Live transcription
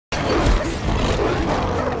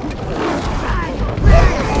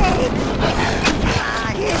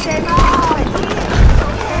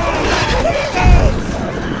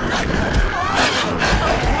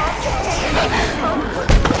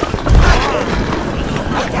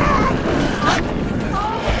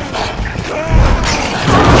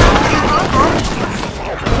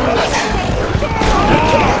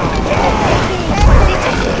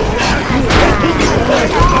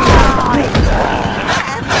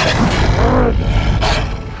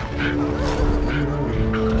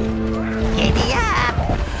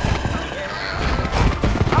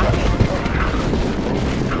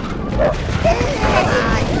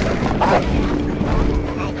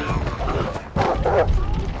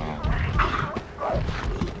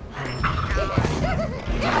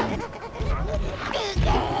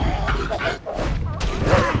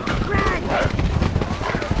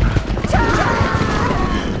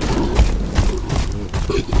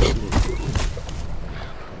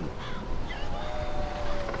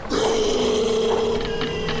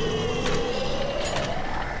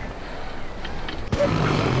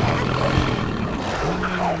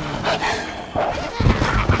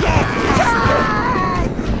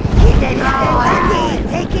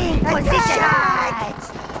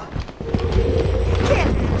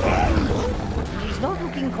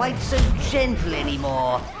quite so gentle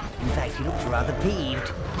anymore. In fact, he looks rather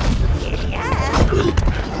peeved.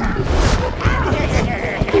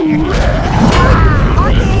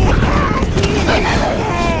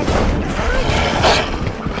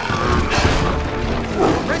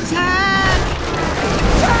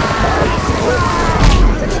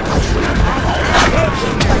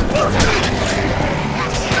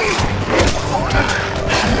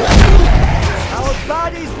 Our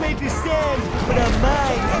bodies may descend, but our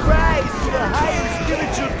minds rise to the higher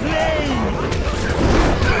spiritual plane.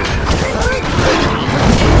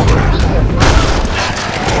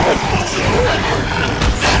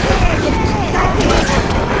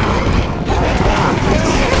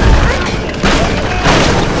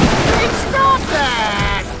 Stop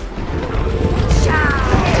that!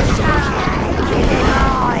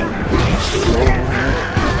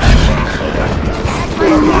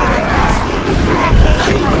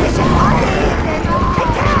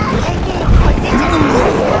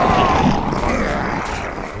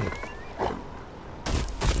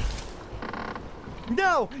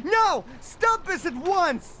 No! No! Stop this at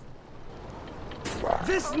once!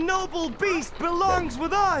 This noble beast belongs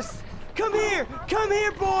with us! Come here! Come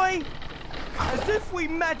here, boy! As if we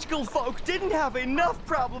magical folk didn't have enough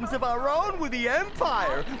problems of our own with the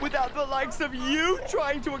Empire without the likes of you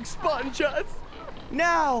trying to expunge us!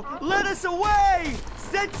 Now, let us away!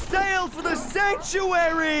 Set sail for the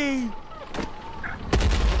sanctuary!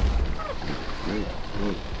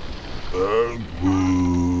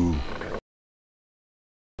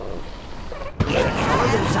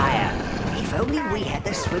 Sire, if only we had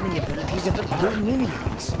the swimming abilities of the blue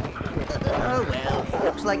minions. Oh well,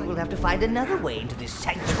 looks like we'll have to find another way into this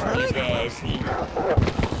sanctuary of theirs.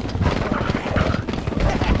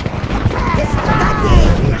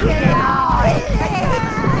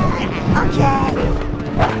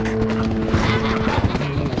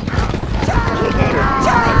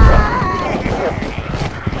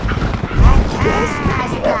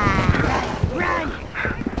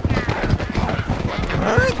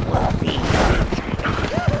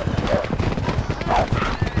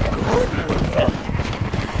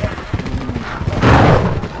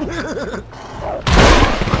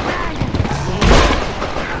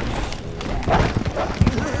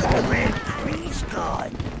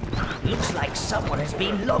 Looks like someone has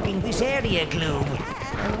been logging this area gloom.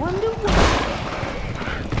 I wonder what...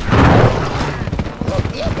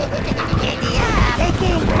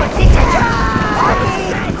 Taking position!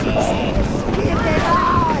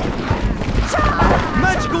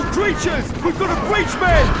 Magical creatures! We've got a breach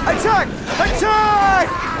man! Attack! Attack!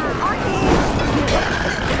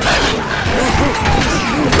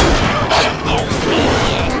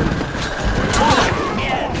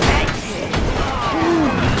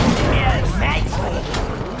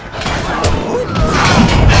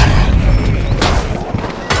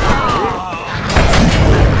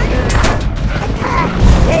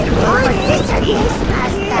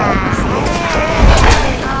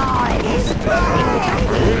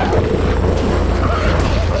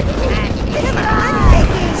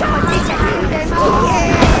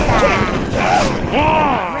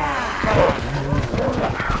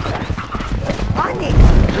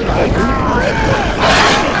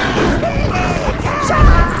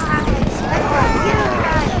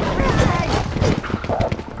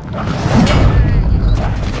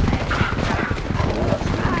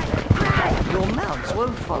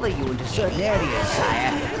 Follow you into certain areas,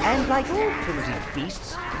 sire. And like all primitive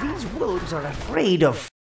beasts, these wolves are afraid of...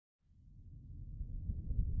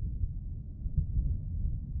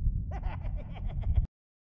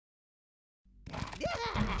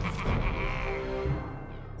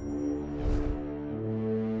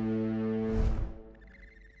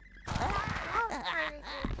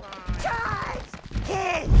 Charge!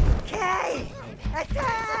 Kill!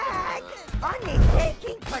 Attack! Only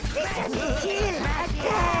taking position! Kill!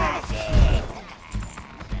 Attack!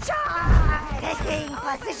 Charge! Taking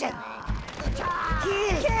position! Charge!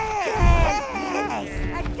 Kill!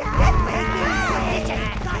 Attack! Taking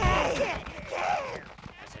position!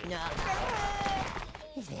 Kill! No.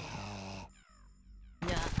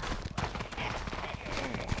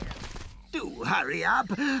 Do hurry up.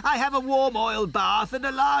 I have a warm oil bath and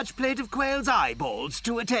a large plate of quail's eyeballs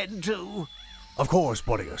to attend to. Of course,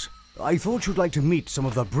 Boreas. I thought you'd like to meet some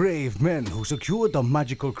of the brave men who secured the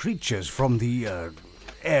magical creatures from the,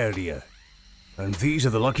 area. And these are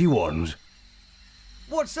the lucky ones.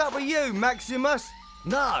 What's up with you, Maximus?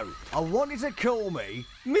 No, I wanted to call me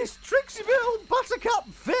Miss Trixieville Buttercup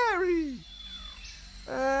Fairy!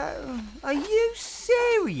 Are you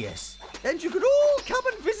serious? And you could all come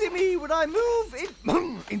and visit me when I move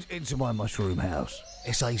into my mushroom house.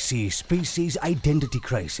 SIC, Species Identity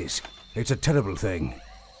Crisis. It's a terrible thing.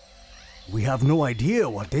 We have no idea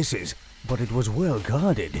what this is, but it was well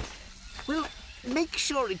guarded. Well, make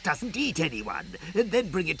sure it doesn't eat anyone, and then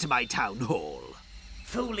bring it to my town hall.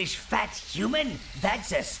 Foolish fat human,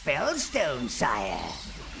 that's a spellstone, sire.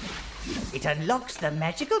 It unlocks the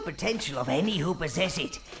magical potential of any who possess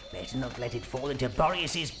it. Better not let it fall into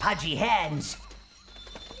Boreas's pudgy hands.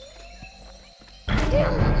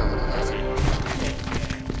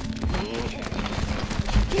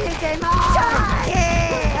 Kill them all!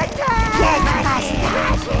 Attack!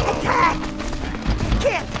 Attack!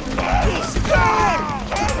 Kill! Destroy!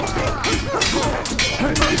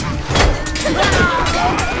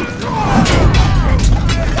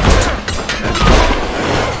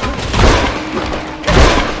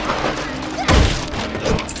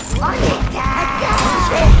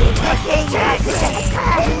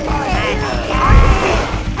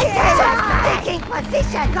 Taking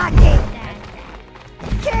position! Got it!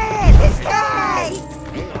 Kill this guy!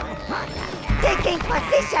 Taking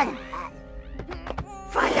position!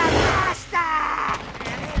 For the master!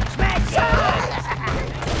 Smash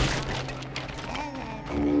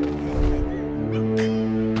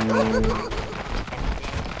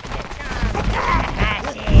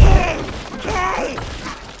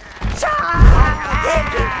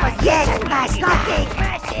Yes, smash! Got it!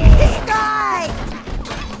 Destroy!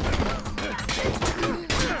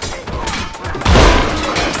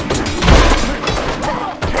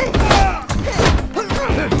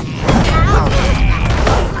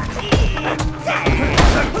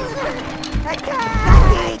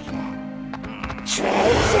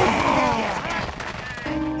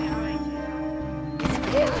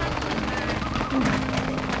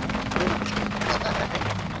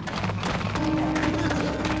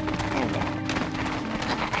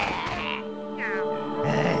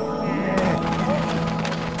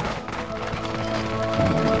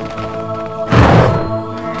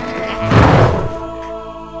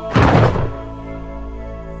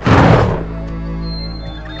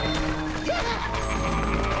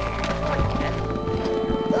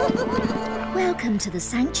 Welcome to the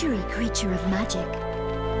sanctuary, creature of magic.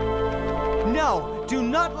 No, do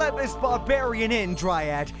not let this barbarian in,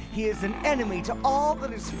 Dryad. He is an enemy to all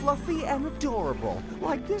that is fluffy and adorable,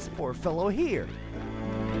 like this poor fellow here.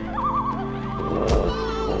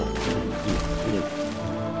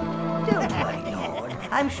 Don't worry, Lord.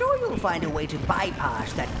 I'm sure you'll find a way to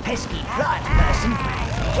bypass that pesky plant person.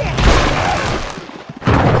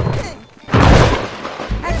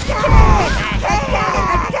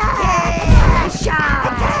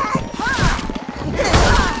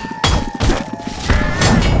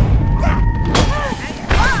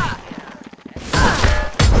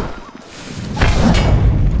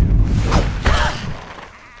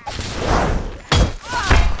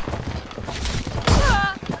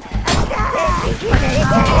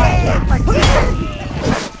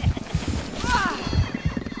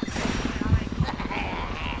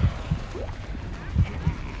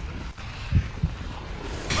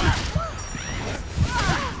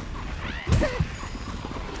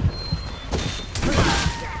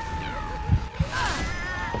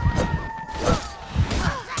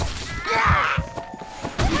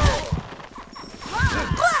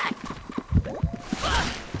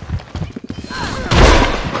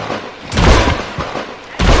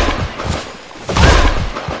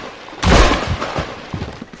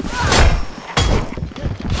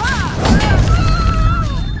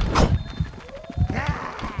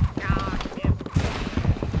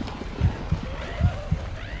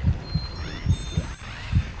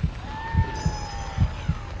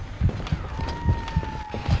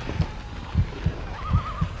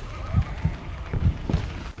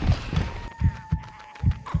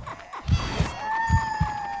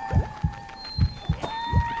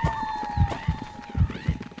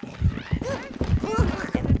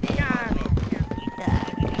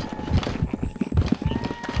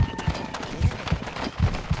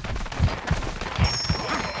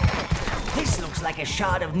 Like a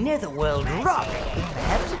shard of netherworld rock.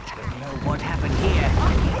 Perhaps I don't know what happened here.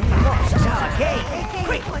 This is our gate.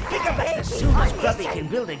 Quick, pick up it. As soon as Grubby can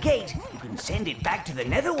build a gate, you can send it back to the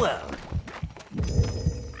netherworld.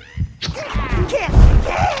 Kill!